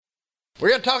We're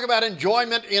going to talk about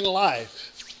enjoyment in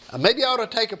life. Maybe I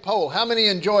ought to take a poll. How many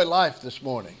enjoy life this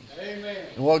morning? Amen.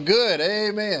 Well, good.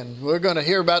 Amen. We're going to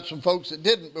hear about some folks that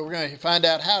didn't, but we're going to find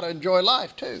out how to enjoy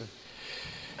life too.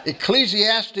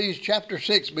 Ecclesiastes chapter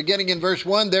 6, beginning in verse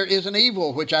 1, there is an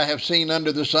evil which I have seen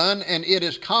under the sun, and it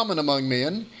is common among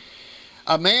men.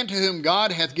 A man to whom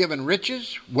God hath given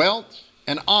riches, wealth,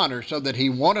 and honor, so that he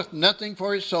wanteth nothing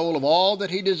for his soul of all that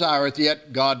he desireth,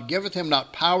 yet God giveth him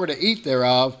not power to eat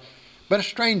thereof, but a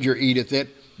stranger eateth it.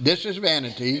 This is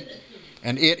vanity,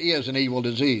 and it is an evil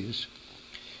disease.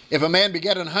 If a man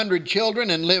beget 100 children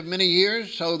and live many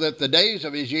years, so that the days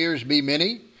of his years be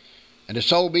many, and his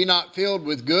soul be not filled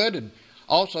with good, and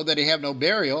also that he have no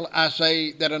burial, I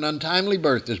say that an untimely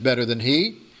birth is better than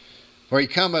he. For he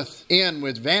cometh in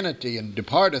with vanity, and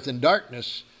departeth in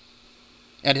darkness,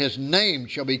 and his name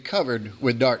shall be covered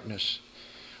with darkness.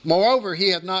 Moreover,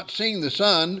 he hath not seen the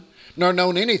sun, nor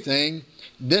known anything.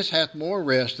 This hath more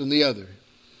rest than the other.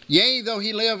 Yea, though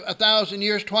he live 1,000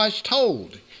 years twice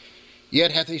told,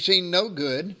 yet hath he seen no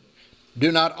good.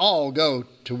 Do not all go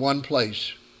to one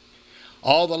place.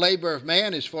 All the labor of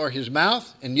man is for his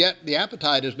mouth, and yet the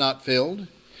appetite is not filled.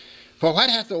 For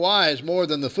what hath the wise more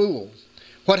than the fool?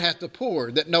 What hath the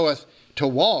poor that knoweth to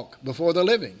walk before the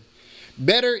living?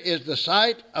 Better is the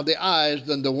sight of the eyes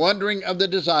than the wandering of the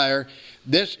desire.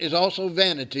 This is also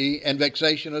vanity and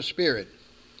vexation of spirit.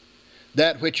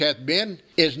 That which hath been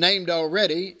is named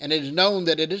already, and it is known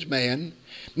that it is man.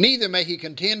 Neither may he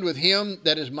contend with him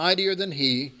that is mightier than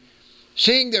he.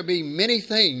 Seeing there be many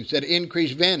things that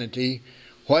increase vanity,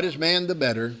 what is man the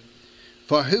better?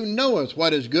 For who knoweth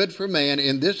what is good for man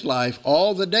in this life,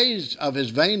 all the days of his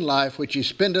vain life which he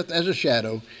spendeth as a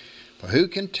shadow? For who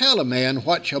can tell a man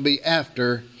what shall be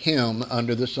after him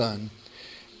under the sun?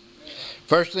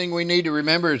 First thing we need to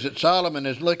remember is that Solomon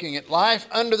is looking at life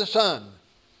under the sun.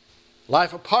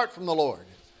 Life apart from the Lord.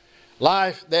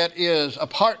 Life that is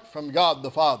apart from God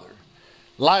the Father.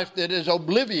 Life that is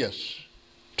oblivious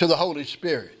to the Holy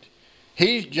Spirit.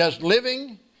 He's just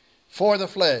living for the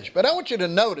flesh. But I want you to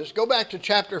notice, go back to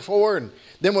chapter 4, and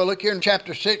then we'll look here in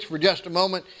chapter 6 for just a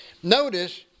moment.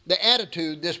 Notice the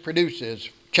attitude this produces.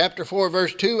 Chapter 4,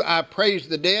 verse 2, I praise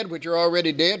the dead which are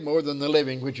already dead more than the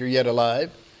living which are yet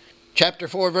alive. Chapter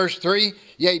 4, verse 3,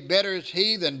 yea, better is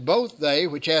he than both they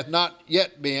which hath not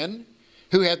yet been,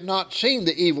 who hath not seen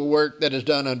the evil work that is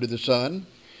done under the sun.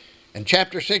 And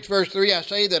chapter 6, verse 3, I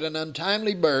say that an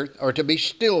untimely birth, or to be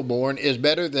stillborn, is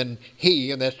better than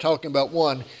he, and that's talking about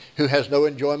one who has no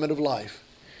enjoyment of life.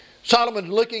 Solomon's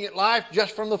looking at life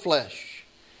just from the flesh.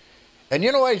 And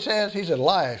you know what he says? He said,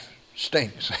 life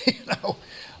stinks.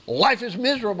 Life is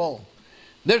miserable.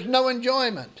 There's no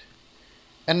enjoyment.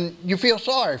 And you feel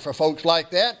sorry for folks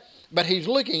like that, but he's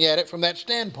looking at it from that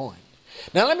standpoint.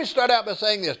 Now let me start out by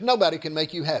saying this. Nobody can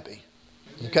make you happy.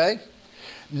 Okay?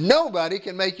 Nobody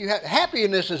can make you happy.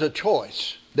 Happiness is a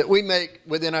choice that we make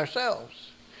within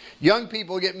ourselves. Young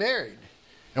people get married.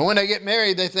 And when they get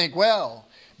married, they think, well,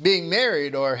 being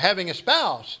married or having a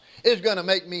spouse is going to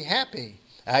make me happy.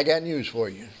 I got news for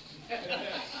you.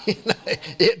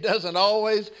 It doesn't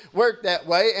always work that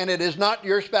way, and it is not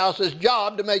your spouse's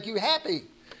job to make you happy.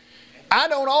 I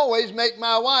don't always make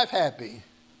my wife happy.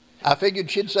 I figured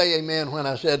she'd say amen when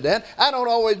I said that. I don't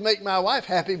always make my wife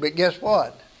happy, but guess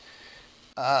what?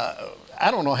 I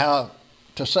don't know how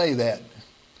to say that.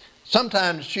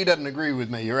 Sometimes she doesn't agree with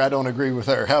me, or I don't agree with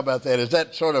her. How about that? Is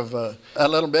that sort of a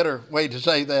little better way to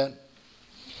say that?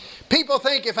 People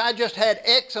think if I just had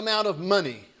X amount of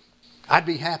money, I'd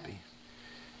be happy.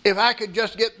 If I could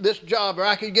just get this job, or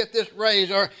I could get this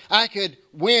raise, or I could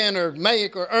win or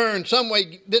make or earn some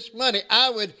way this money,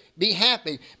 I would be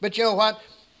happy. But you know what?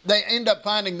 They end up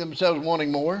finding themselves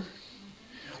wanting more.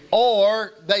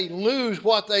 Or they lose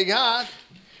what they got,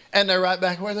 and they're right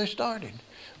back where they started.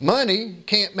 Money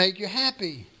can't make you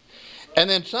happy. And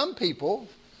then some people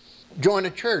join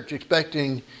a church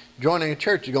expecting joining a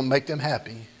church is going to make them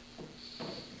happy.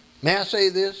 May I say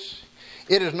this?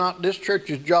 It is not this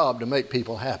church's job to make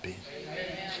people happy.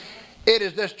 Amen. It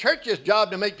is this church's job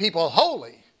to make people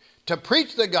holy, to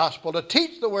preach the gospel, to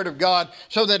teach the Word of God,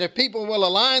 so that if people will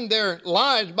align their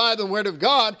lives by the Word of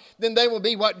God, then they will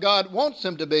be what God wants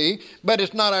them to be. But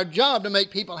it's not our job to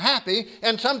make people happy.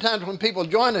 And sometimes when people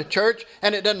join a church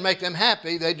and it doesn't make them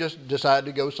happy, they just decide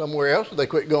to go somewhere else, or they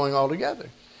quit going altogether.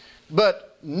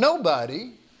 But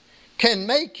nobody can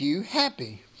make you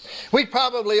happy. We've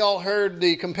probably all heard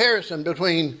the comparison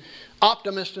between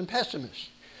optimists and pessimists.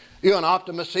 An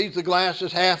optimist sees the glass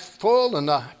as half full, and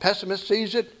the pessimist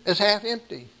sees it as half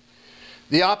empty.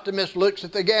 The optimist looks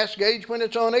at the gas gauge when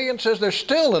it's on E and says there's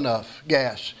still enough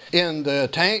gas in the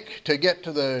tank to get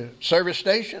to the service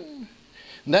station.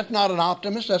 And that's not an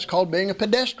optimist. That's called being a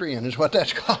pedestrian is what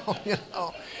that's called.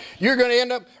 You're going to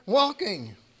end up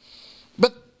walking.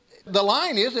 But the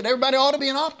line is that everybody ought to be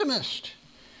an optimist.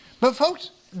 But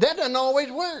folks, that doesn't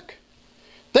always work.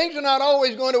 Things are not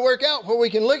always going to work out where we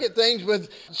can look at things with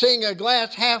seeing a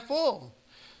glass half full.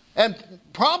 And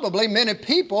probably many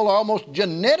people are almost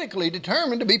genetically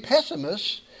determined to be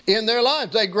pessimists in their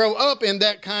lives. They grow up in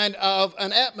that kind of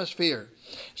an atmosphere.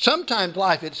 Sometimes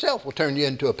life itself will turn you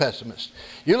into a pessimist.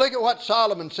 You look at what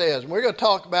Solomon says, and we're going to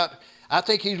talk about, I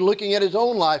think he's looking at his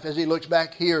own life as he looks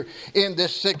back here in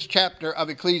this 6th chapter of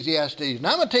Ecclesiastes. And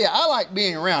I'm going to tell you, I like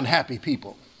being around happy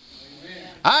people. Amen.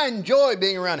 I enjoy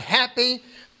being around happy,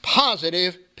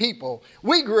 positive people.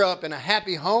 We grew up in a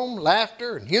happy home.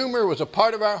 Laughter and humor was a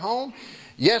part of our home.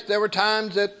 Yes, there were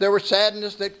times that there was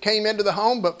sadness that came into the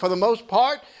home, but for the most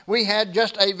part, we had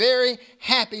just a very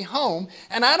happy home.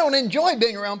 And I don't enjoy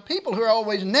being around people who are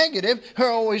always negative, who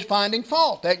are always finding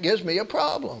fault. That gives me a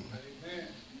problem. Amen.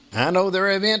 I know there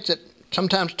are events that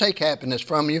sometimes take happiness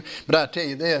from you, but I tell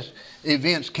you this,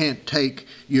 events can't take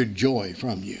your joy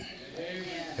from you. Amen.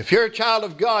 If you're a child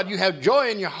of God, you have joy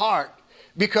in your heart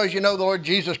because you know the Lord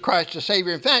Jesus Christ the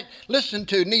Savior. In fact, listen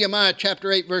to Nehemiah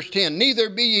chapter 8 verse 10. Neither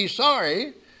be ye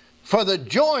sorry, for the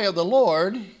joy of the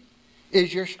Lord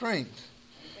is your strength.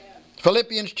 Amen.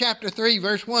 Philippians chapter 3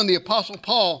 verse 1, the Apostle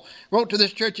Paul wrote to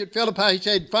this church at Philippi. He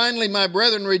said, finally, my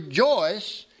brethren,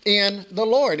 rejoice in the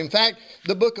Lord. In fact,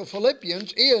 the book of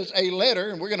Philippians is a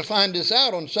letter, and we're going to find this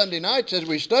out on Sunday nights as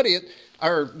we study it,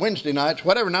 or Wednesday nights,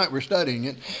 whatever night we're studying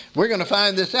it. We're going to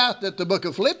find this out, that the book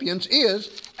of Philippians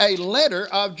is a letter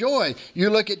of joy.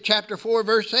 You look at chapter 4,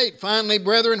 verse 8. Finally,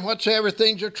 brethren, whatsoever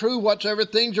things are true, whatsoever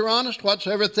things are honest,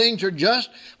 whatsoever things are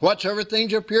just, whatsoever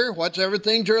things are pure, whatsoever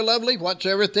things are lovely,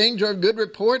 whatsoever things are of good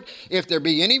report, if there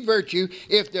be any virtue,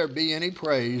 if there be any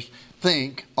praise,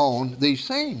 think on these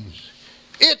things.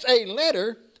 It's a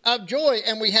letter of joy,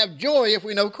 and we have joy if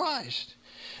we know Christ.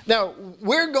 Now,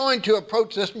 we're going to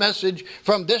approach this message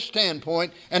from this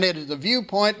standpoint, and it is the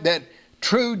viewpoint that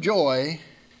true joy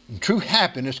and true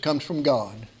happiness comes from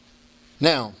God.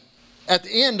 Now, at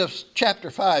the end of chapter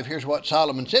 5, here's what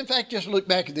Solomon said. In fact, just look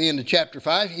back at the end of chapter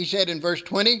 5. He said in verse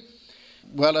 20,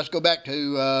 well, let's go back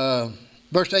to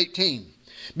verse 18.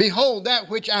 Behold, that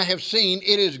which I have seen,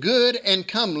 it is good and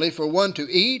comely for one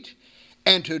to eat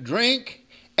and to drink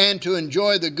and to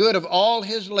enjoy the good of all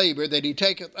his labor that he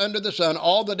taketh under the sun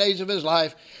all the days of his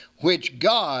life, which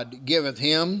God giveth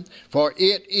him, for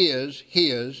it is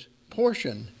his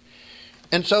portion.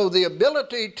 And so the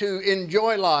ability to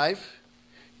enjoy life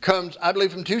comes, I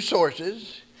believe, from two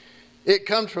sources. It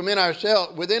comes from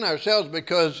within ourselves,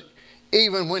 because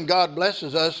even when God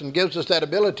blesses us and gives us that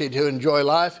ability to enjoy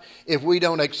life, if we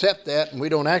don't accept that and we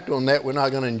don't act on that, we're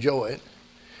not going to enjoy it.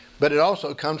 But it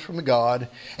also comes from God,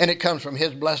 and it comes from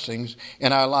his blessings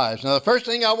in our lives. Now, the first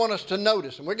thing I want us to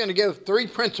notice, and we're going to give 3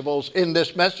 principles in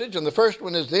this message, and the first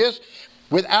one is this: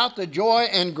 without the joy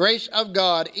and grace of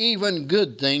God, even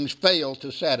good things fail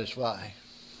to satisfy.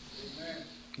 Amen.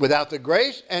 Without the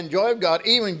grace and joy of God,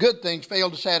 even good things fail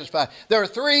to satisfy. There are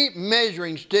 3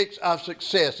 measuring sticks of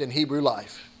success in Hebrew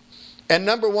life. And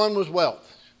number 1 was wealth.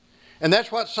 And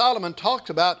that's what Solomon talks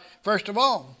about first of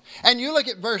all. And you look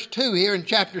at verse 2 here in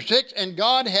chapter 6. And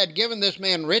God had given this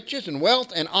man riches and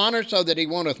wealth and honor, so that he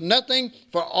wanteth nothing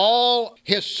for all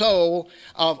his soul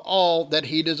of all that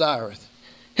he desireth.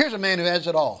 Here's a man who has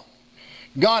it all.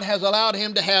 God has allowed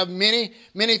him to have many,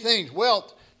 many things.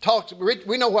 Wealth talks,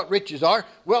 we know what riches are.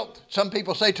 Wealth, some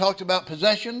people say, talks about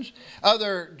possessions.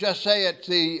 Others just say it's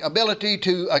the ability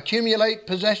to accumulate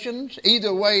possessions.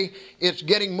 Either way, it's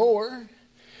getting more.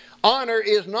 Honor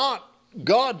is not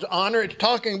God's honor. It's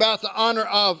talking about the honor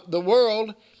of the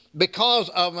world because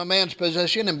of a man's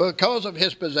position and because of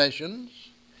his possessions.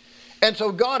 And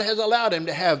so God has allowed him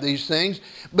to have these things.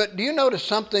 But do you notice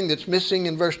something that's missing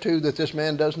in verse 2 that this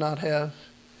man does not have?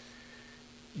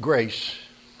 Grace.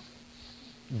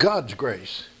 God's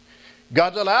grace.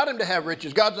 God's allowed him to have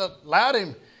riches. God's allowed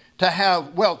him to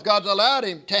have wealth. God's allowed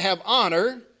him to have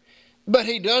honor. But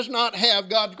he does not have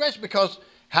God's grace, because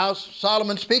how's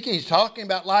Solomon speaking? He's talking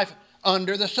about life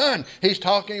under the sun. He's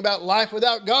talking about life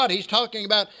without God. He's talking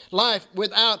about life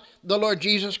without the Lord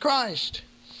Jesus Christ.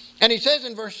 And he says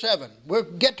in verse 7, we'll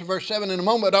get to verse 7 in a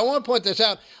moment, but I want to point this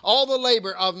out. All the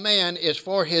labor of man is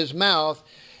for his mouth,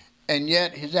 and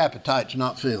yet his appetite's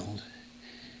not filled.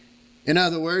 In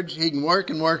other words, he can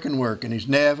work and work and work, and he's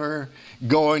never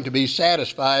going to be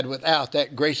satisfied without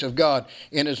that grace of God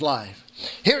in his life.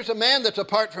 Here's a man that's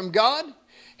apart from God.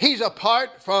 He's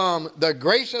apart from the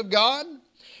grace of God.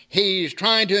 He's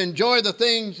trying to enjoy the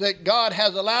things that God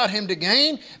has allowed him to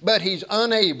gain, but he's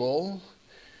unable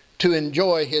to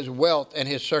enjoy his wealth and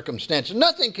his circumstances.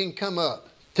 Nothing can come up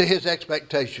to his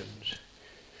expectations.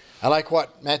 I like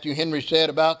what Matthew Henry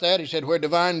said about that. He said, where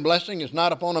divine blessing is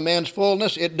not upon a man's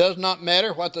fullness, it does not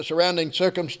matter what the surrounding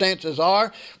circumstances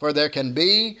are, for there can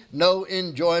be no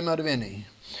enjoyment of any.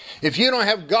 If you don't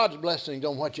have God's blessings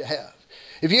on what you have,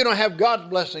 if you don't have God's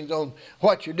blessings on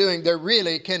what you're doing, there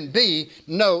really can be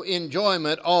no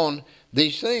enjoyment on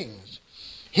these things.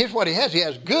 Here's what he has. He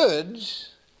has goods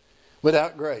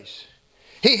without grace.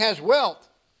 He has wealth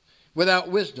without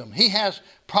wisdom. He has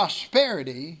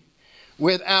prosperity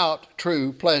without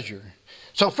true pleasure.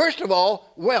 So first of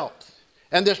all, wealth.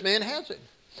 And this man has it.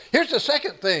 Here's the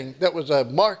second thing that was a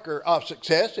marker of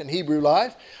success in Hebrew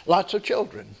life. Lots of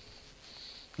children.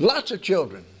 Lots of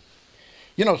children.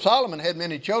 You know, Solomon had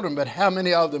many children, but how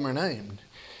many of them are named?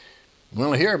 We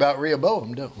only hear about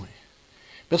Rehoboam, don't we?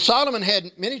 But Solomon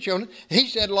had many children. He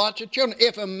said lots of children.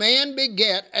 If a man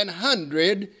beget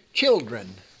 100 children.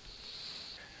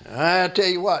 I tell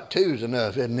you what, 2's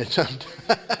enough, isn't it, sometimes?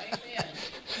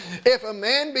 If a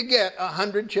man beget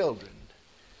 100 children.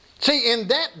 See, in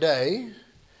that day,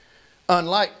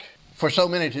 unlike for so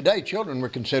many today, children were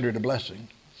considered a blessing.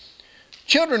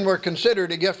 Children were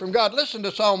considered a gift from God. Listen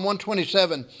to Psalm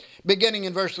 127, beginning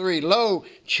in verse 3. Lo,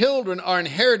 children are an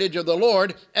heritage of the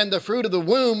Lord, and the fruit of the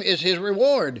womb is his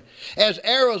reward. As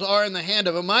arrows are in the hand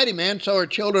of a mighty man, so are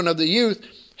children of the youth.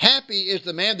 Happy is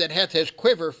the man that hath his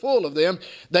quiver full of them.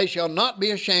 They shall not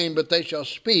be ashamed, but they shall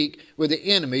speak with the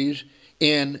enemies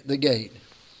in the gate.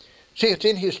 See, it's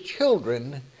in his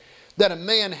children that a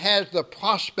man has the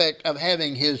prospect of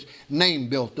having his name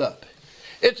built up.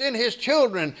 It's in his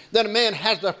children that a man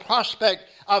has the prospect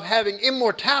of having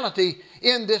immortality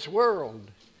in this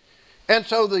world. And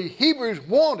so the Hebrews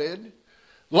wanted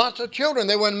lots of children.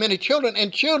 There weren't many children,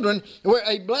 and children were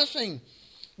a blessing.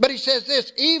 But he says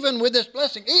this, even with this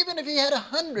blessing, even if he had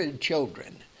 100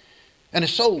 children, and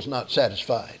his soul's not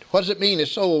satisfied. What does it mean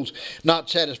his soul's not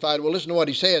satisfied? Well, listen to what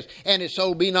he says, and his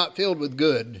soul be not filled with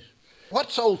good.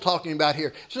 What's soul talking about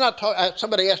here? It's not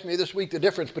somebody asked me this week the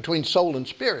difference between soul and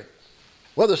spirit.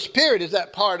 Well, the spirit is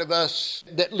that part of us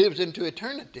that lives into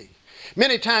eternity.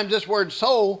 Many times this word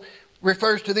soul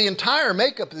refers to the entire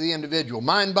makeup of the individual,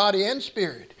 mind, body, and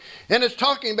spirit. And it's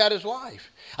talking about his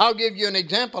life. I'll give you an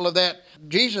example of that.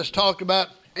 Jesus talked about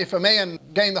if a man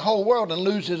gain the whole world and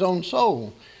lose his own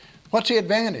soul, what's he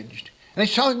advantaged? And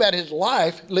he's talking about his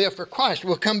life lived for Christ.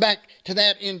 We'll come back to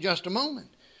that in just a moment.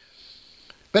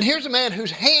 But here's a man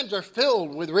whose hands are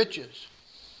filled with riches.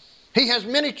 He has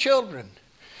many children.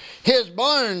 His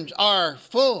barns are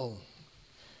full,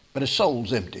 but his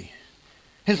soul's empty.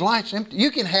 His life's empty.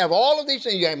 You can have all of these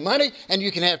things. You have money, and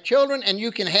you can have children, and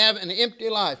you can have an empty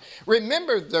life.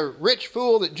 Remember the rich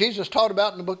fool that Jesus taught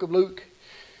about in the book of Luke?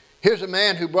 Here's a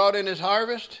man who brought in his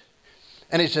harvest,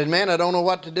 and he said, man, I don't know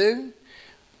what to do.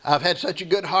 I've had such a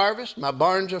good harvest. My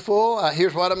barns are full.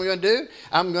 Here's what I'm going to do.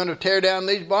 I'm going to tear down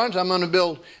these barns. I'm going to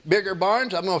build bigger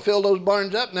barns. I'm going to fill those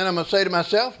barns up, and then I'm going to say to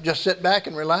myself, just sit back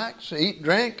and relax, eat,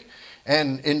 drink,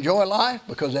 and enjoy life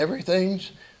because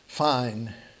everything's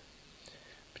fine.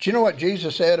 But you know what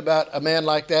Jesus said about a man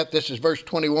like that? This is verse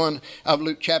 21 of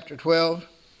Luke chapter 12.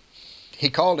 He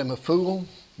called him a fool.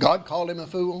 God called him a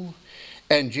fool.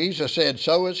 And Jesus said,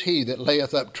 so is he that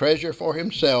layeth up treasure for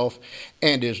himself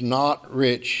and is not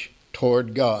rich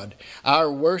toward God.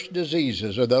 Our worst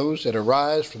diseases are those that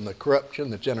arise from the corruption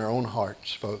that's in our own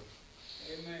hearts, folks.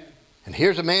 Amen. And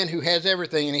here's a man who has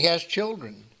everything, and he has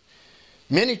children.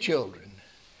 Many children.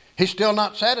 He's still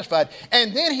not satisfied.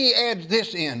 And then he adds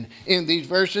this in these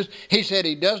verses. He said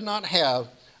he does not have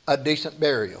a decent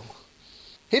burial.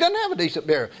 He doesn't have a decent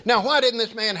burial. Now, why didn't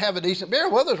this man have a decent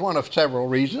burial? Well, there's one of several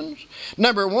reasons.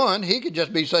 Number one, he could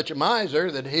just be such a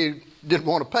miser that he didn't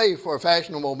want to pay for a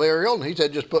fashionable burial. And he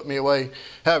said, just put me away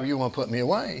however you want to put me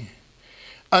away.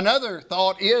 Another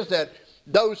thought is that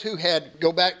those who had,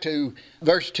 go back to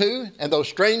verse 2, and those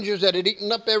strangers that had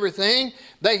eaten up everything,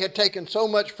 they had taken so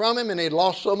much from him and he had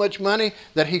lost so much money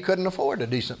that he couldn't afford a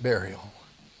decent burial.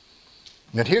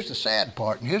 But here's the sad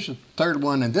part, and here's the third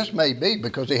one, and this may be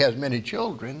because he has many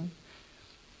children.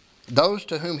 Those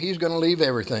to whom he's going to leave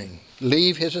everything,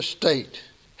 leave his estate,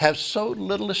 have so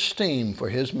little esteem for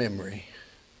his memory.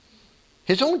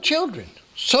 His own children,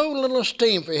 so little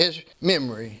esteem for his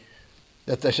memory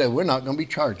that they say, we're not going to be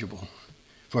chargeable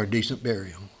for a decent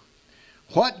burial.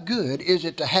 What good is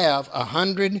it to have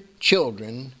 100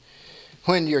 children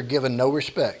when you're given no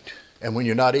respect and when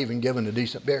you're not even given a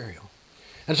decent burial?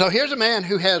 And so here's a man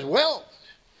who has wealth.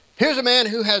 Here's a man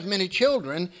who has many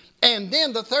children. And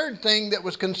then the third thing that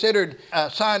was considered a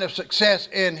sign of success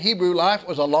in Hebrew life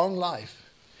was a long life.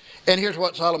 And here's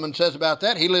what Solomon says about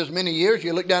that. He lives many years.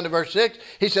 You look down to verse 6.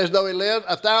 He says, though he lived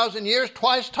 1,000 years,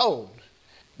 twice told.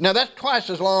 Now that's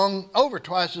over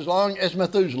twice as long as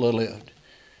Methuselah lived.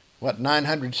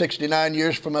 969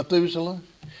 years for Methuselah?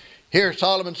 Here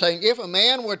Solomon saying, if a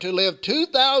man were to live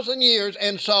 2,000 years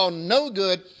and saw no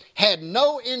good, had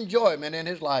no enjoyment in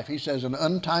his life, he says an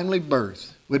untimely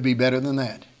birth would be better than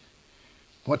that.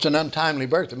 What's an untimely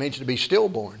birth? It means to be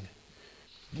stillborn.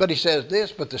 But he says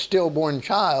this, but the stillborn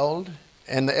child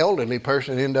and the elderly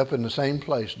person end up in the same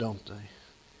place, don't they?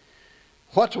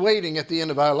 What's waiting at the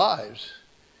end of our lives?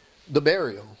 The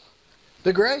burial,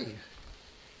 the grave.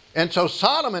 And so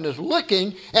Solomon is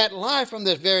looking at life from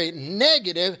this very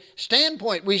negative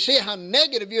standpoint. We see how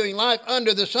negative viewing life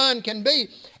under the sun can be.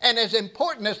 And as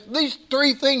important as these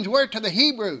three things were to the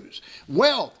Hebrews,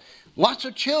 wealth, lots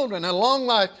of children, and a long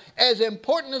life, as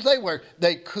important as they were,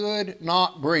 they could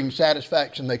not bring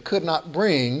satisfaction. They could not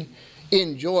bring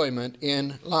enjoyment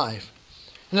in life.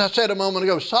 And as I said a moment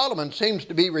ago, Solomon seems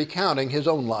to be recounting his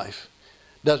own life,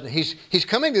 doesn't he? He's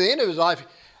coming to the end of his life,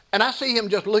 and I see him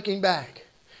just looking back.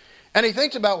 And he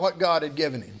thinks about what God had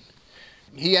given him.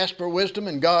 He asked for wisdom,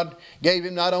 and God gave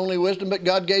him not only wisdom, but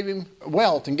God gave him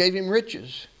wealth and gave him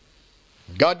riches.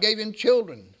 God gave him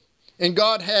children. And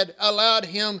God had allowed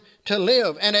him to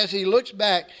live. And as he looks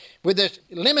back with this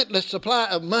limitless supply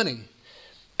of money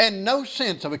and no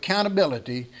sense of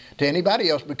accountability to anybody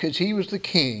else because he was the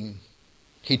king,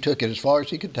 he took it as far as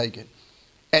he could take it.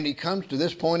 And he comes to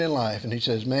this point in life and he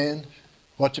says, man,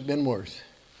 what's it been worth?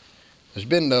 There's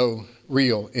been no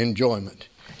real enjoyment.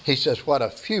 He says, what a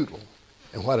futile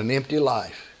and what an empty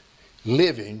life,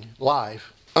 living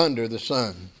life under the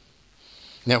sun.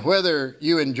 Now, whether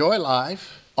you enjoy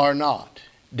life or not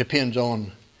depends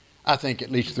on, I think,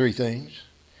 at least three things.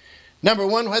 Number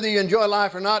one, whether you enjoy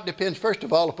life or not depends, first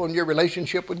of all, upon your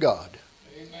relationship with God.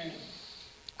 Amen.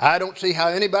 I don't see how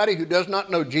anybody who does not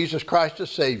know Jesus Christ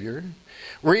as Savior,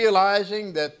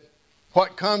 realizing that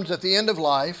what comes at the end of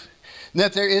life,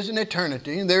 that there is an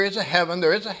eternity, there is a heaven,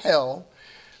 there is a hell,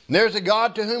 and there is a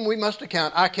God to whom we must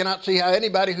account. I cannot see how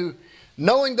anybody who,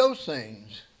 knowing those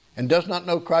things and does not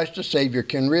know Christ as Savior,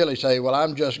 can really say, well,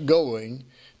 I'm just going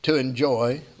to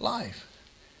enjoy life.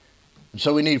 And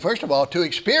so we need, first of all, to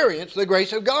experience the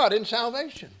grace of God in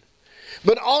salvation.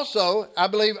 But also, I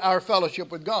believe our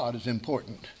fellowship with God is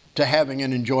important to having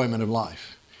an enjoyment of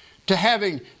life, to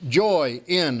having joy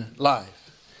in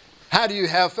life. How do you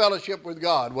have fellowship with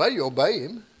God? Well, you obey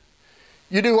Him.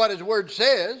 You do what His Word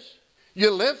says.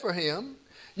 You live for Him.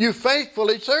 You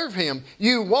faithfully serve Him.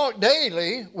 You walk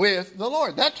daily with the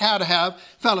Lord. That's how to have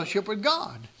fellowship with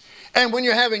God. And when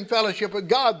you're having fellowship with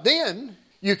God, then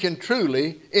you can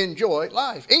truly enjoy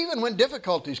life, even when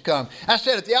difficulties come. I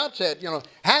said at the outset,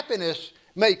 happiness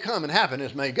may come and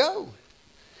happiness may go.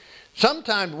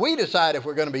 Sometimes we decide if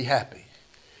we're going to be happy.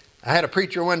 I had a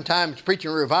preacher one time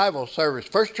preaching a revival service.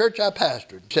 First church I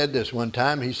pastored said this one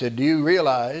time. He said, do you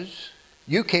realize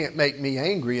you can't make me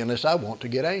angry unless I want to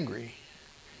get angry?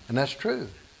 And that's true.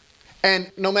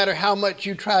 And no matter how much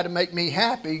you try to make me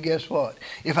happy, guess what?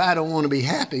 If I don't want to be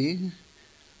happy,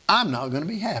 I'm not going to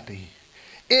be happy.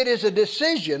 It is a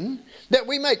decision that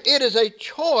we make. It is a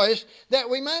choice that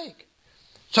we make.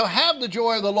 So have the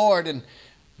joy of the Lord, and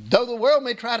though the world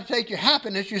may try to take your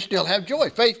happiness, you still have joy.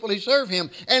 Faithfully serve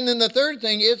Him. And then the third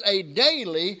thing is a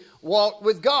daily walk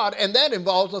with God, and that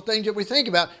involves the things that we think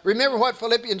about. Remember what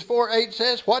Philippians 4:8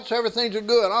 says? Whatsoever things are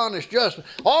good, honest, just,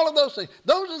 all of those things.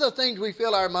 Those are the things we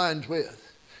fill our minds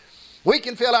with. We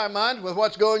can fill our minds with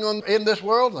what's going on in this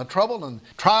world, and the trouble and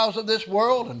trials of this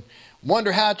world, and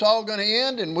wonder how it's all going to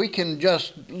end, and we can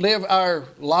just live our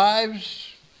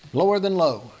lives lower than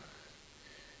low.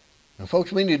 Now,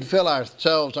 folks, we need to fill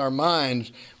our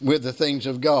minds with the things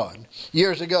of God.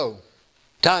 Years ago,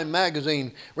 Time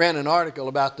magazine ran an article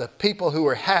about the people who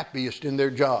were happiest in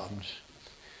their jobs.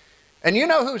 And you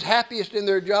know who's happiest in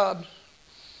their jobs?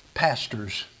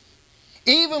 Pastors.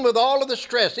 Even with all of the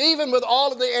stress, even with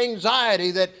all of the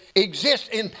anxiety that exists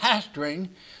in pastoring,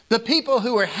 the people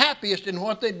who were happiest in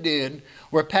what they did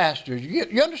were pastors.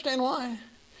 You understand why?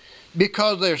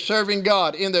 Because they're serving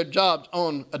God in their jobs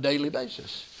on a daily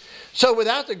basis. So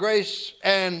without the grace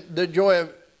and the joy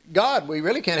of God, we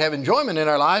really can't have enjoyment in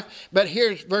our life. But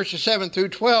here's verses 7 through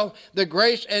 12. The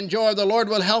grace and joy of the Lord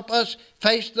will help us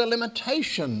face the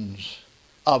limitations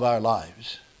of our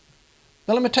lives.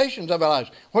 The limitations of our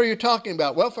lives. What are you talking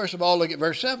about? Well, first of all, look at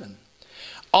verse 7.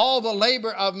 All the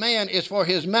labor of man is for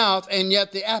his mouth, and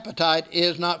yet the appetite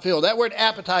is not filled. That word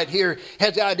appetite here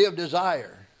has the idea of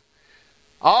desire.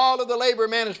 All of the labor of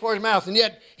man is for his mouth, and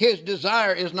yet his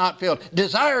desire is not filled.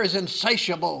 Desire is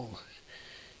insatiable.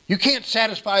 You can't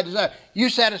satisfy desire. You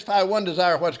satisfy one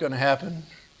desire, what's going to happen?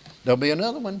 There'll be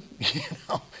another one.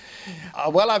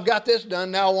 Well, I've got this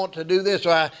done, now I want to do this.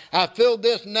 Or I filled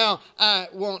this, now I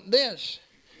want this.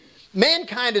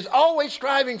 Mankind is always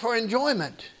striving for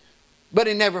enjoyment, but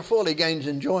he never fully gains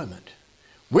enjoyment.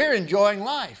 We're enjoying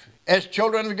life as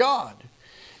children of God,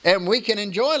 and we can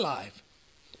enjoy life.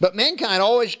 But mankind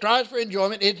always strives for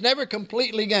enjoyment. It's never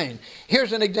completely gained.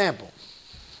 Here's an example.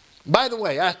 By the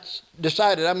way, I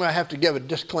decided I'm going to have to give a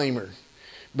disclaimer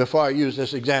before I use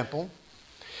this example,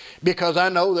 because I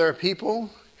know there are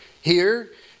people here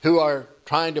who are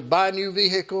trying to buy new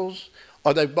vehicles,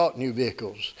 or they've bought new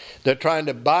vehicles. They're trying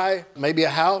to buy maybe a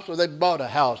house, or they've bought a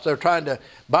house. They're trying to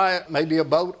buy maybe a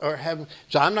boat or have.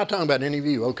 So I'm not talking about any of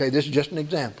you, okay? This is just an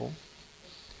example.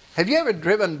 Have you ever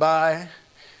driven by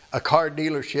a car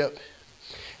dealership?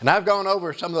 And I've gone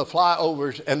over some of the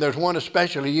flyovers, and there's one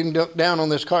especially. You can look down on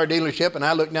this car dealership, and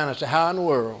I look down and say, how in the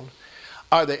world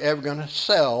are they ever going to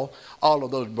sell all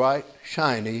of those bright,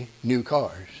 shiny new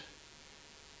cars?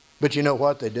 But you know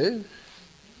what they do,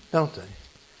 don't they?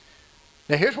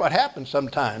 Now here's what happens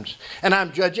sometimes, and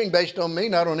I'm judging based on me,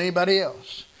 not on anybody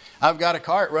else. I've got a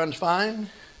car, it runs fine,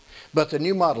 but the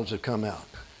new models have come out.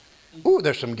 Ooh,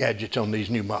 there's some gadgets on these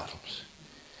new models.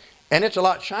 And it's a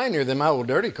lot shinier than my old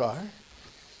dirty car.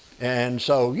 And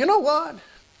so, you know what?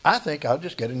 I think I'll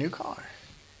just get a new car.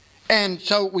 And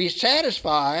so we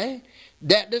satisfy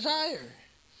that desire.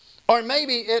 Or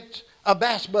maybe it's a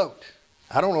bass boat.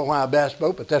 I don't know why a bass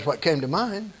boat, but that's what came to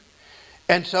mind.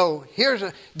 And so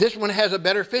this one has a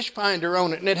better fish finder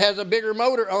on it, and it has a bigger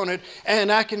motor on it,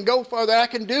 and I can go further, I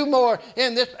can do more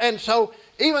in this. And so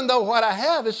even though what I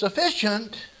have is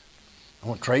sufficient, I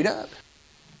want to trade up.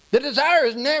 The desire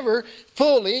is never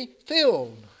fully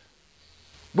filled.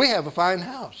 We have a fine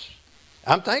house.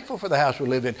 I'm thankful for the house we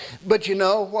live in. But you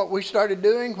know what we started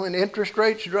doing when interest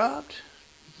rates dropped?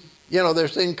 You know,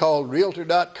 there's things called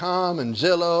Realtor.com and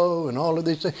Zillow and all of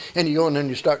these things. And you go in and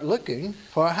you start looking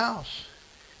for a house,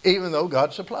 even though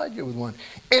God supplied you with one.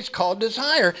 It's called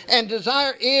desire. And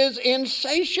desire is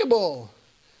insatiable.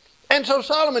 And so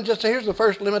Solomon just said, here's the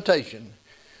first limitation.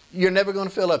 You're never going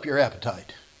to fill up your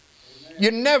appetite.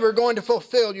 You're never going to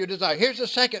fulfill your desire. Here's the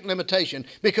second limitation.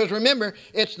 Because remember,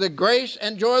 it's the grace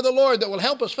and joy of the Lord that will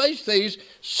help us face these.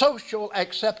 Social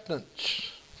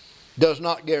acceptance does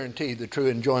not guarantee the true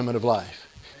enjoyment of life.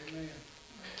 Amen.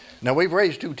 Now, we've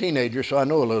raised 2 teenagers, so I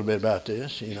know a little bit about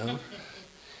this, you know.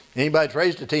 Anybody that's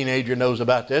raised a teenager knows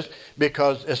about this,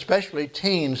 because especially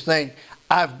teens think,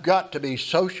 I've got to be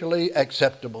socially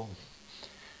acceptable.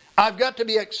 I've got to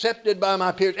be accepted by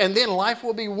my peers, and then life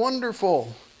will be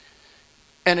wonderful.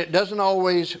 And it doesn't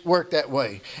always work that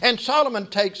way. And Solomon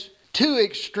takes 2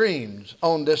 extremes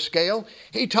on this scale.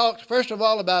 He talks first of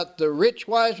all about the rich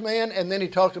wise man, and then he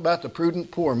talks about the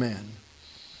prudent poor man.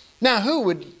 Now, who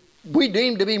would we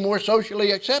deem to be more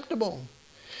socially acceptable?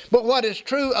 But what is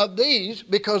true of these,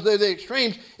 because they're the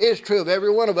extremes, is true of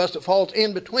every one of us that falls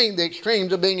in between the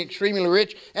extremes of being extremely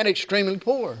rich and extremely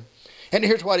poor. And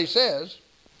here's what he says.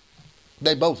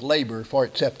 They both labor for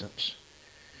acceptance.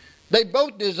 They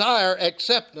both desire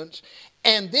acceptance,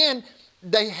 and then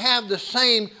they have the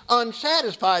same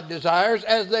unsatisfied desires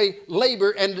as they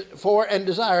labor for and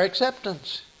desire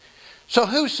acceptance. So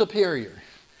who's superior?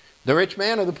 The rich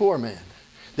man or the poor man?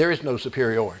 There is no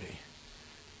superiority,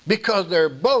 because they're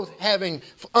both having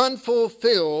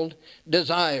unfulfilled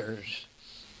desires.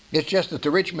 It's just that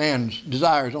the rich man's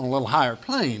desire is on a little higher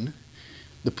plane.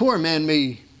 The poor man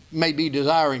may be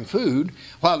desiring food,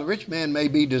 while the rich man may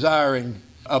be desiring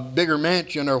a bigger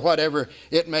mansion or whatever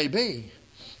it may be.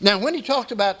 Now, when he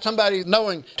talked about somebody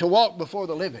knowing to walk before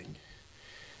the living,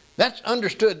 that's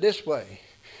understood this way.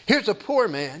 Here's a poor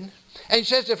man, and he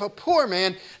says if a poor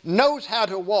man knows how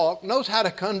to walk, knows how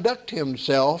to conduct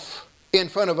himself in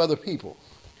front of other people.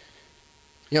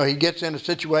 You know, he gets in a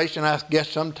situation, I guess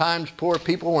sometimes poor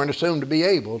people weren't assumed to be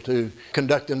able to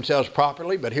conduct themselves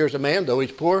properly, but here's a man, though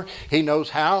he's poor, he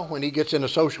knows how, when he gets in a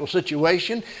social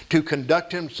situation, to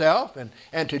conduct himself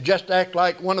and to just act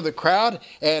like one of the crowd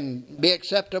and be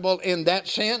acceptable in that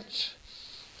sense.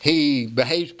 He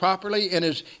behaves properly in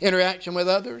his interaction with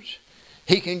others.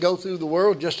 He can go through the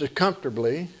world just as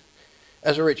comfortably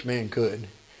as a rich man could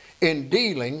in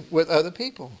dealing with other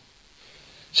people.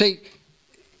 See,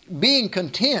 being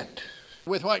content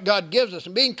with what God gives us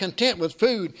and being content with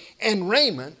food and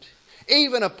raiment,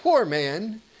 even a poor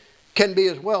man can be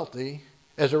as wealthy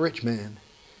as a rich man,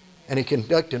 and he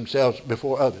conduct himself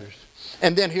before others.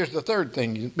 And then here's the third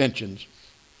thing he mentions.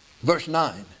 Verse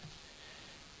 9.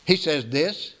 He says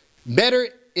this, better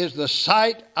is the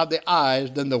sight of the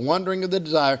eyes than the wandering of the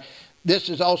desire. This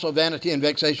is also vanity and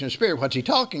vexation of spirit. What's he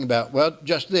talking about? Well,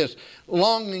 just this.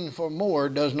 Longing for more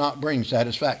does not bring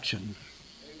satisfaction.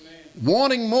 Amen.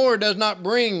 Wanting more does not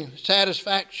bring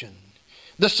satisfaction.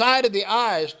 The sight of the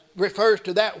eyes refers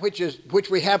to that which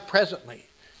we have presently,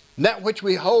 that which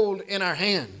we hold in our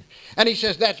hand. And he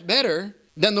says that's better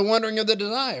than the wandering of the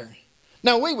desire.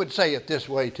 Now, we would say it this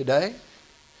way today.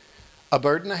 A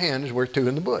bird in the hand is worth two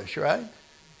in the bush, right?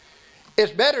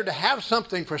 It's better to have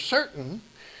something for certain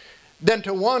than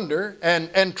to wander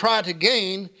and try to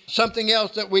gain something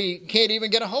else that we can't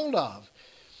even get a hold of.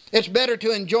 It's better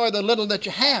to enjoy the little that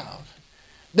you have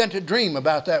than to dream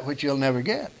about that which you'll never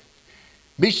get.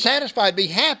 Be satisfied, be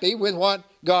happy with what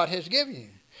God has given you.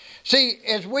 See,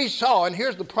 as we saw, and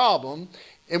here's the problem,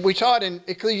 and we saw it in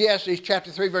Ecclesiastes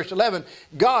chapter 3, verse 11,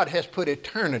 God has put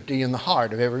eternity in the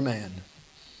heart of every man.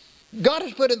 God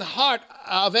has put in the heart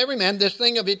of every man this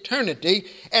thing of eternity,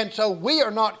 and so we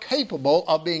are not capable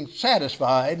of being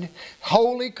satisfied,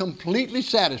 wholly, completely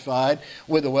satisfied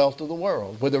with the wealth of the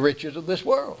world, with the riches of this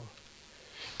world.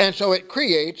 And so it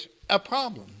creates a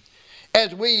problem.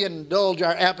 As we indulge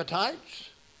our appetites,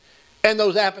 and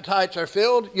those appetites are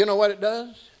filled, you know what it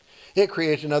does? It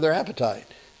creates another appetite.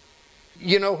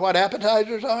 You know what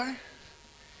appetizers are?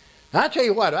 I tell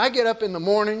you what, I get up in the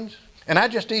mornings, and I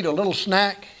just eat a little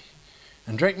snack,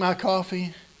 and drink my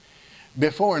coffee.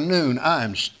 Before noon,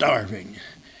 I'm starving.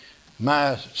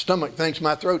 My stomach thinks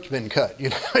my throat's been cut. You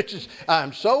know,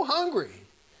 I'm so hungry.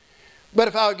 But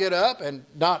if I'll get up and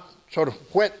not sort of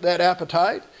whet that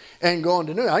appetite and go on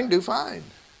to noon, I can do fine.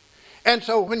 And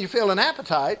so when you feel an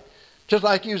appetite, just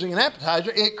like using an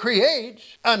appetizer, it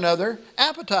creates another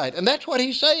appetite. And that's what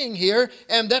he's saying here,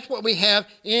 and that's what we have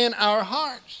in our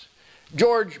hearts.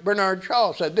 George Bernard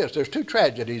Shaw said this: there's two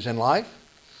tragedies in life.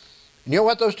 You know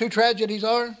what those two tragedies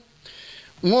are?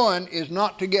 One is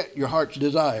not to get your heart's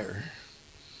desire.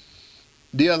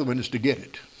 The other one is to get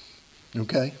it.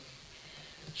 Okay?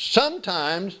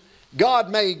 Sometimes God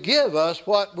may give us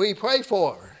what we pray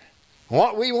for,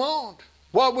 what we want,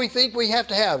 what we think we have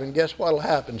to have. And guess what will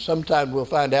happen? Sometimes we'll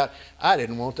find out, I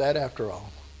didn't want that after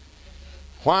all.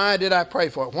 Why did I pray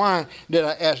for it? Why did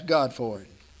I ask God for it?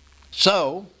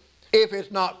 So, if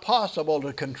it's not possible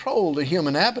to control the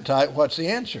human appetite, what's the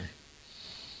answer?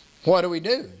 What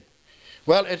do?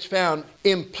 Well, it's found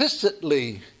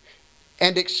implicitly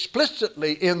and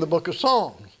explicitly in the book of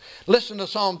Psalms. Listen to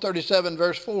Psalm 37,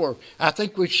 verse 4. I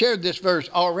think we've shared this verse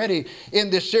already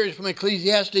in this series from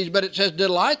Ecclesiastes, but it says,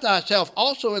 delight thyself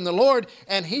also in the Lord,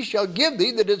 and he shall give thee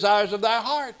the desires of thy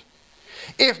heart.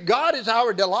 If God is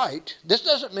our delight, this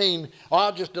doesn't mean, oh,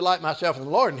 I'll just delight myself in the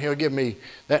Lord and he'll give me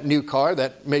that new car,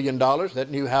 that $1 million, that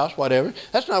new house, whatever.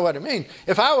 That's not what it means.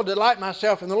 If I will delight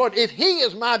myself in the Lord, if he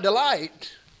is my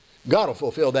delight, God will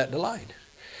fulfill that delight.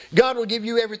 God will give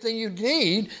you everything you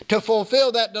need to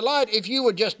fulfill that delight if you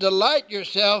would just delight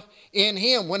yourself in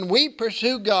him. When we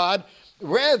pursue God,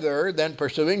 rather than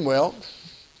pursuing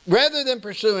wealth, rather than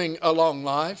pursuing a long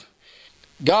life,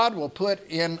 God will put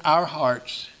in our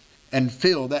hearts and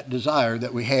fill that desire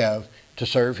that we have to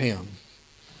serve him,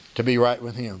 to be right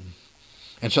with him.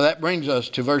 And so that brings us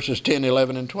to verses 10,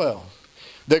 11, and 12.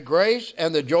 The grace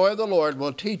and the joy of the Lord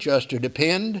will teach us to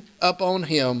depend upon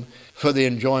him for the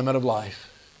enjoyment of life.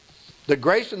 The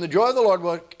grace and the joy of the Lord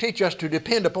will teach us to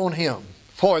depend upon him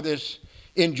for this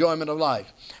enjoyment of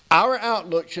life. Our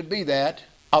outlook should be that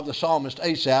of the psalmist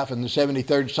Asaph in the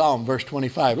 73rd Psalm, verse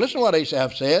 25. Listen to what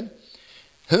Asaph said.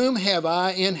 Whom have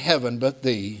I in heaven but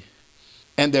thee?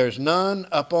 And there's none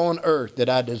upon earth that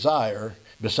I desire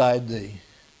beside thee.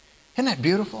 Isn't that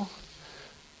beautiful?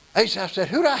 Asaph said,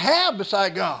 who do I have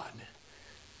beside God?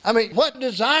 I mean, what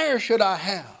desire should I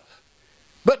have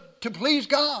but to please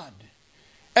God?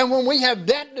 And when we have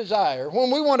that desire,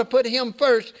 when we want to put him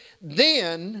first,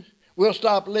 then we'll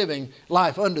stop living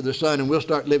life under the sun and we'll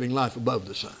start living life above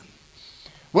the sun.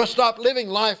 We'll stop living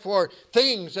life for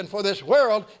things and for this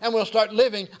world, and we'll start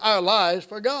living our lives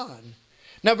for God.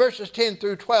 Now, verses 10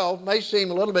 through 12 may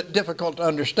seem a little bit difficult to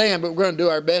understand, but we're going to do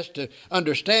our best to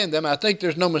understand them. I think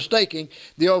there's no mistaking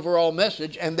the overall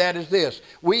message, and that is this.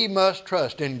 We must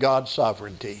trust in God's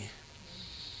sovereignty.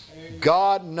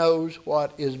 God knows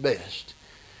what is best.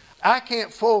 I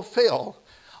can't fulfill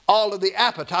all of the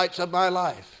appetites of my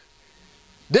life.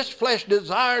 This flesh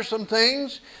desires some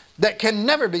things that can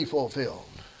never be fulfilled.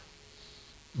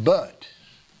 But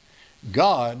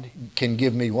God can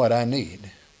give me what I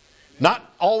need.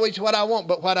 Not always what I want,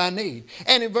 but what I need.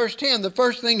 And in verse 10, the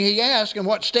first thing he asks, and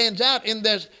what stands out in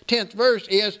this 10th verse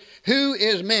is, who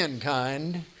is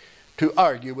mankind to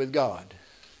argue with God?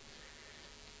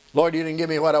 Lord, you didn't give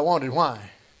me what I wanted.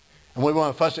 Why? And we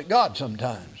want to fuss at God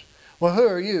sometimes. Well, who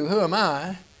are you? Who am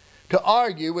I to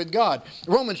argue with God.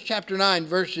 Romans chapter 9,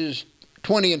 verses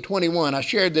 20 and 21. I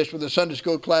shared this with the Sunday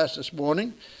school class this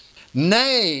morning.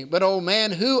 Nay, but, O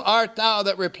man, who art thou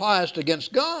that repliest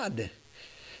against God?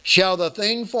 Shall the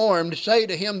thing formed say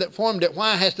to him that formed it,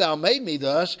 Why hast thou made me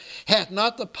thus? Hath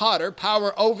not the potter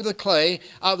power over the clay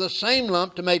of the same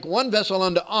lump to make one vessel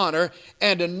unto honor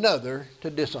and another to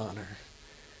dishonor?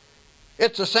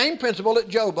 It's the same principle that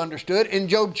Job understood in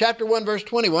Job chapter 1, verse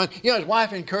 21. You know, his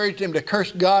wife encouraged him to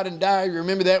curse God and die. You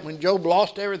remember that when Job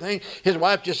lost everything? His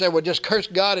wife just said, well, just curse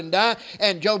God and die.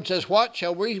 And Job says, what?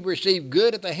 Shall we receive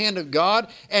good at the hand of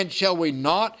God? And shall we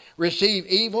not receive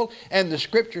evil? And the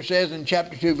scripture says in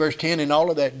chapter 2, verse 10, in all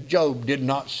of that, Job did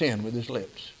not sin with his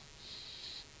lips.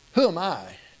 Who am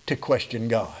I to question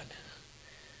God?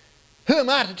 Who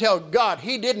am I to tell God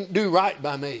he didn't do right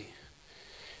by me?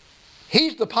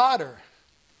 He's the potter.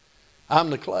 I'm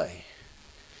the clay.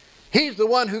 He's the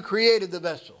one who created the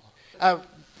vessel. I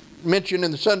mentioned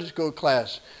in the Sunday school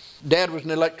class, Dad was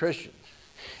an electrician.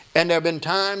 And there have been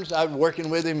times I'm working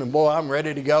with him and boy, I'm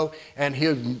ready to go. And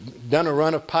he'll done a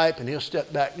run of pipe and he'll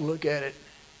step back and look at it.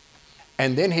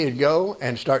 And then he'd go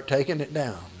and start taking it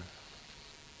down.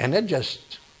 And that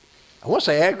just, I won't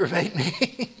say aggravate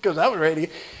me because I was ready.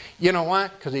 You know why?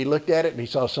 Because he looked at it and he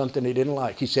saw something he didn't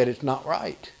like. He said, it's not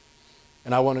right.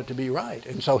 And I want it to be right.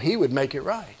 And so he would make it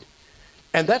right.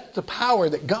 And that's the power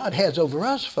that God has over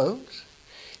us, folks.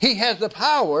 He has the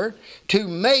power to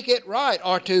make it right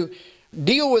or to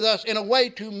deal with us in a way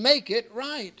to make it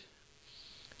right.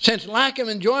 Since lack of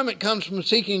enjoyment comes from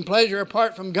seeking pleasure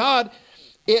apart from God,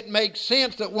 it makes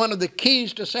sense that one of the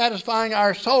keys to satisfying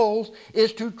our souls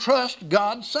is to trust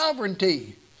God's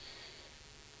sovereignty.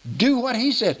 Do what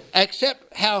He says.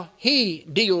 Accept how He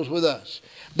deals with us.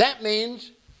 That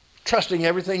means trusting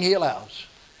everything He allows.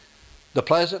 The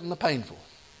pleasant and the painful.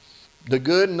 The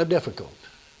good and the difficult.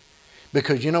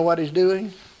 Because you know what He's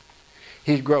doing?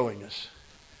 He's growing us.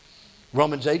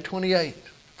 Romans 8:28.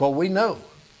 For we know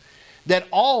that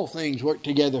all things work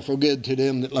together for good to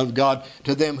them that love God,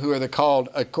 to them who are the called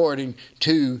according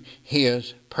to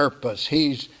His purpose.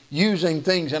 He's using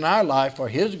things in our life for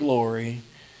His glory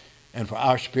and for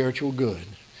our spiritual good.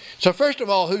 So first of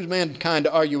all, who's mankind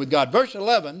to argue with God? Verse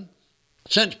 11,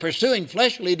 since pursuing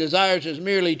fleshly desires is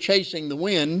merely chasing the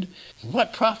wind,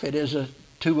 what profit is it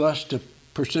to us to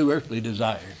pursue earthly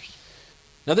desires?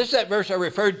 Now this is that verse I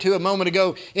referred to a moment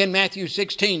ago in Matthew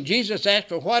 16. Jesus asked,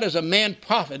 for what is a man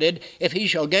profited if he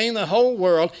shall gain the whole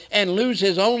world and lose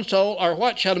his own soul? Or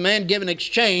what shall a man give in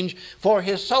exchange for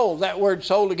his soul? That word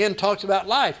soul again talks about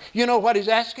life. You know what he's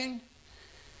asking?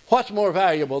 What's more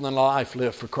valuable than a life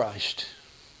lived for Christ?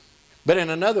 But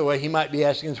in another way, he might be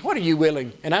asking us, what are you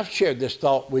willing, and I've shared this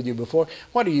thought with you before,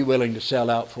 what are you willing to sell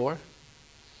out for?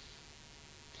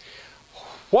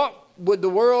 What would the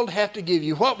world have to give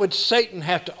you? What would Satan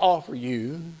have to offer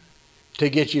you to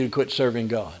get you to quit serving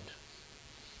God?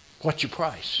 What's your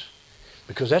price?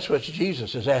 Because that's what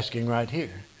Jesus is asking right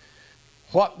here.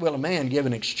 What will a man give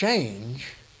in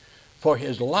exchange for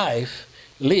his life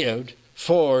lived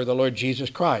for the Lord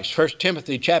Jesus Christ? 1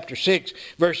 Timothy chapter 6,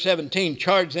 verse 17,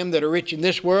 charge them that are rich in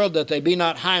this world that they be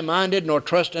not high-minded nor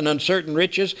trust in uncertain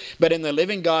riches, but in the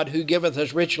living God who giveth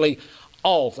us richly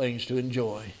all things to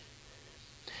enjoy.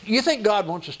 You think God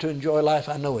wants us to enjoy life?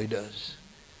 I know He does.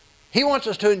 He wants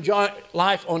us to enjoy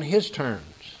life on His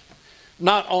terms,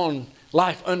 not on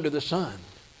life under the sun.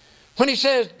 When He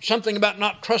says something about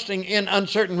not trusting in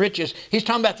uncertain riches, He's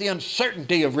talking about the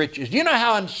uncertainty of riches. Do you know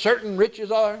how uncertain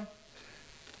riches are?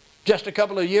 Just a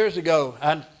couple of years ago,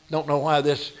 I don't know why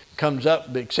this comes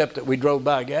up except that we drove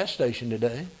by a gas station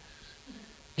today.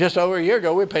 Just over a year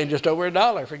ago, we were paying just over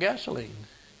 $1 for gasoline.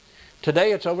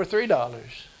 Today, it's over $3.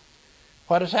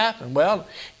 What has happened? Well,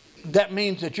 that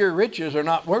means that your riches are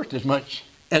not worth as much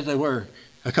as they were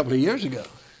a couple of years ago.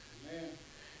 Amen.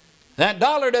 That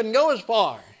dollar doesn't go as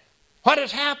far. What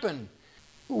has happened?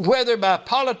 Whether by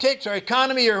politics or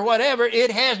economy or whatever,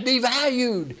 it has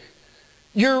devalued.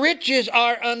 Your riches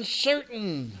are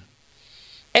uncertain.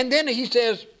 And then he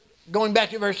says, going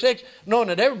back to verse 6, knowing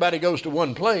that everybody goes to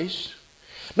one place,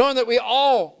 knowing that we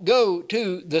all go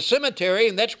to the cemetery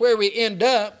and that's where we end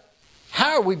up,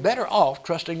 how are we better off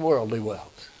trusting worldly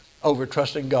wealth over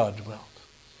trusting God's wealth,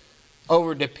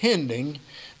 over depending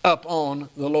upon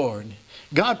the Lord?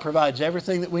 God provides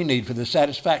everything that we need for the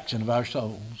satisfaction of our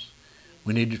souls.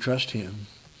 We need to trust Him.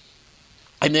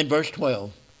 And then verse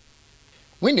 12,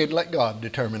 we need to let God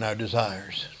determine our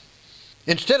desires.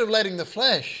 Instead of letting the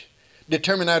flesh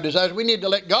determine our desires, we need to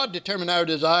let God determine our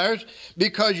desires,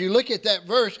 because you look at that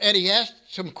verse and he asks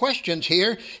some questions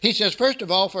here. He says, first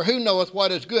of all, for who knoweth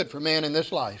what is good for man in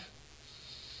this life?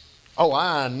 Oh,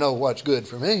 I know what's good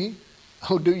for me.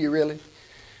 Oh, do you really?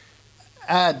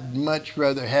 I'd much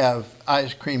rather have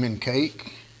ice cream and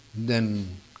cake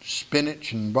than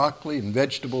spinach and broccoli and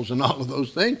vegetables and all of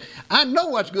those things. I know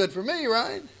what's good for me,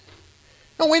 right?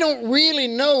 No, we don't really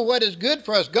know what is good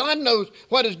for us. God knows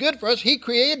what is good for us. He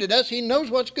created us. He knows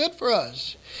what's good for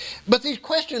us. But these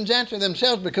questions answer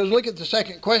themselves, because look at the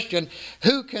second question.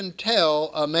 Who can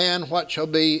tell a man what shall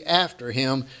be after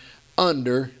him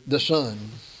under the sun?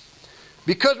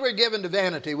 Because we're given to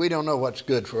vanity, we don't know what's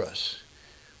good for us.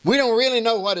 We don't really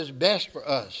know what is best for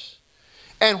us.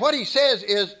 And what he says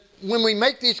is, when we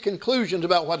make these conclusions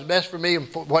about what's best for me and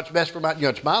what's best for my,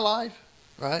 it's my life,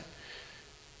 right?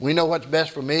 We know what's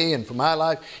best for me and for my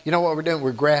life. You know what we're doing?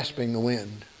 We're grasping the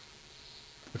wind.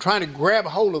 We're trying to grab a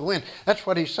hold of the wind. That's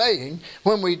what he's saying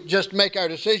when we just make our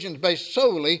decisions based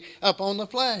solely upon the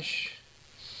flesh.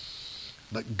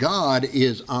 But God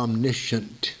is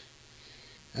omniscient.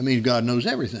 That means God knows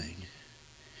everything.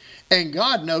 And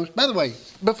God knows, by the way,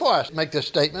 before I make this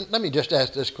statement, let me just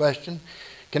ask this question.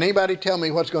 Can anybody tell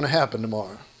me what's going to happen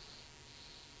tomorrow?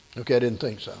 Okay, I didn't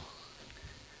think so.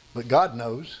 But God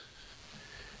knows.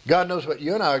 God knows what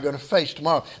you and I are going to face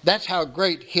tomorrow. That's how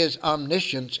great his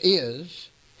omniscience is.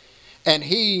 And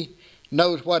he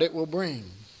knows what it will bring.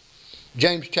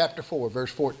 James chapter 4,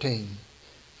 verse 14.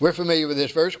 We're familiar with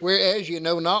this verse. Whereas you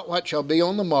know not what shall be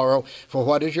on the morrow, for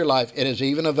what is your life? It is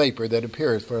even a vapor that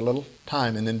appeareth for a little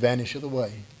time and then vanisheth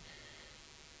away.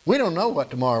 We don't know what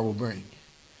tomorrow will bring.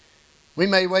 We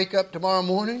may wake up tomorrow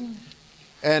morning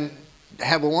and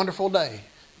have a wonderful day.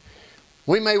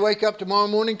 We may wake up tomorrow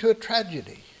morning to a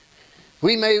tragedy.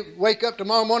 We may wake up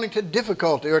tomorrow morning to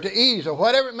difficulty or to ease or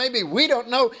whatever it may be. We don't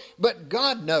know, but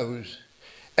God knows.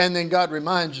 And then God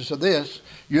reminds us of this: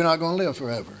 you're not going to live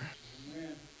forever.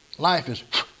 Amen. Life is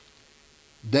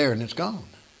there and it's gone.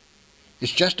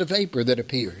 It's just a vapor that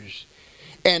appears.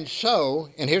 And so,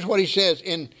 and here's what he says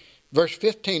in verse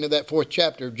 15 of that 4th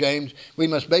chapter of James: we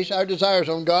must base our desires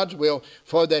on God's will,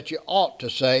 for that you ought to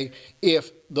say,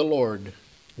 if the Lord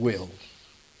wills,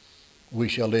 we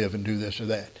shall live and do this or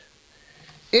that.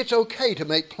 It's okay to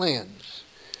make plans.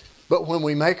 But when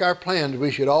we make our plans,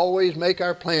 we should always make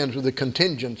our plans with a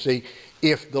contingency,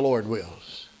 if the Lord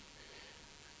wills.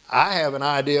 I have an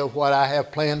idea of what I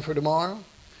have planned for tomorrow.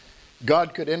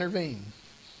 God could intervene.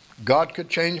 God could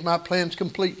change my plans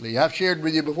completely. I've shared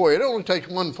with you before, it only takes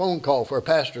one phone call for a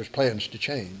pastor's plans to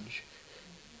change.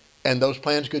 And those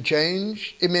plans could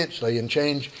change immensely and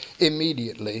change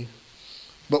immediately.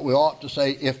 But we ought to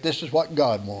say, if this is what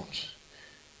God wants,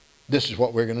 this is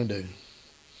what we're going to do.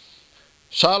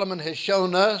 Solomon has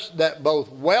shown us that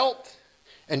both wealth,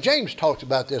 and James talks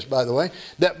about this, by the way,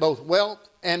 that both wealth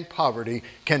and poverty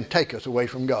can take us away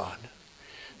from God.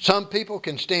 Some people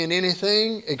can stand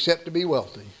anything except to be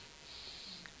wealthy.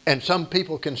 And some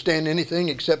people can stand anything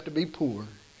except to be poor.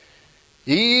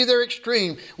 Either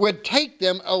extreme would take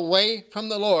them away from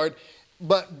the Lord,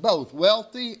 but both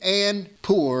wealthy and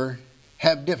poor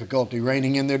have difficulty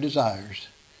reining in their desires,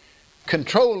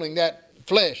 controlling that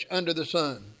flesh under the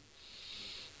sun.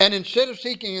 And instead of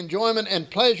seeking enjoyment and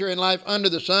pleasure in life under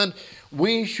the sun,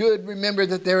 we should remember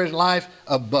that there is life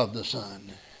above the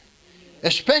sun.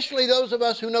 Especially those of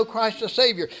us who know Christ as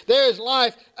Savior. There is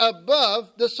life above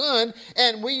the sun,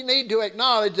 and we need to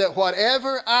acknowledge that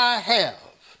whatever I have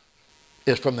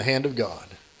is from the hand of God.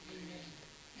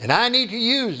 And I need to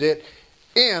use it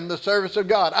in the service of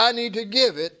God. I need to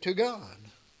give it to God.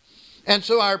 And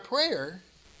so our prayer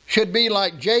should be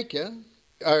like Jacob,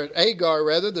 or Agar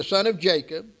rather, the son of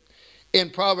Jacob,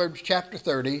 in Proverbs chapter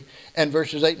 30 and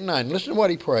verses 8 and 9. Listen to what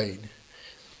he prayed.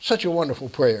 Such a wonderful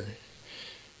prayer.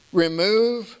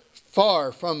 Remove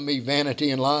far from me vanity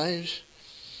and lies.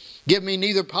 Give me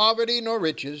neither poverty nor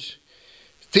riches.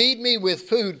 Feed me with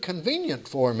food convenient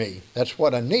for me. That's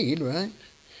what I need, right?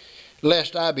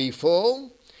 Lest I be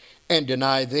full and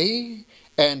deny thee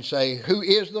and say, who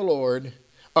is the Lord?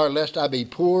 Or lest I be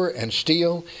poor and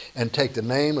steal and take the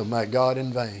name of my God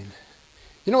in vain.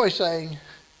 You know what he's saying?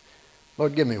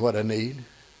 Lord, give me what I need.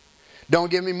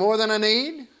 Don't give me more than I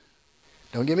need.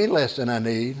 Don't give me less than I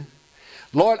need.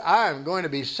 Lord, I am going to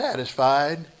be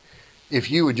satisfied if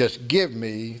you would just give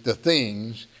me the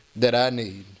things that I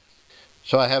need.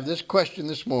 So I have this question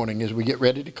this morning as we get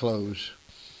ready to close.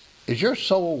 Is your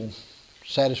soul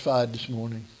satisfied this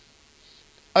morning?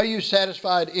 Are you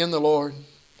satisfied in the Lord?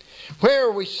 Where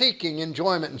are we seeking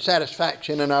enjoyment and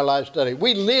satisfaction in our life study?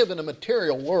 We live in a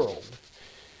material world.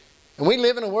 And we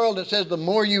live in a world that says the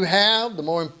more you have, the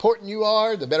more important you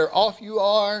are, the better off you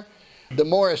are, the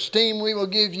more esteem we will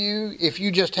give you if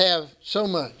you just have so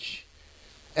much.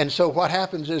 And so what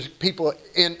happens is people,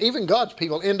 and even God's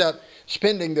people, end up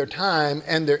spending their time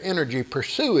and their energy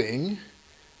pursuing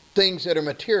things that are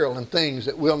material and things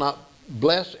that will not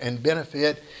bless and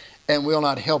benefit and will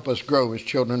not help us grow as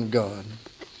children of God.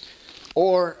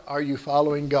 Or are you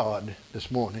following God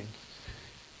this morning?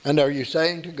 And are you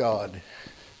saying to God,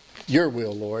 your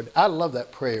will, Lord? I love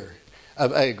that prayer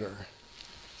of Agar.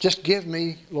 Just give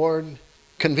me, Lord,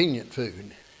 convenient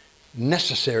food,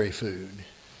 necessary food,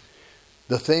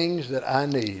 the things that I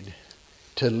need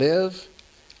to live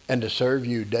and to serve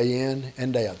you day in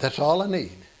and day out. That's all I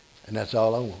need, and that's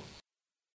all I want.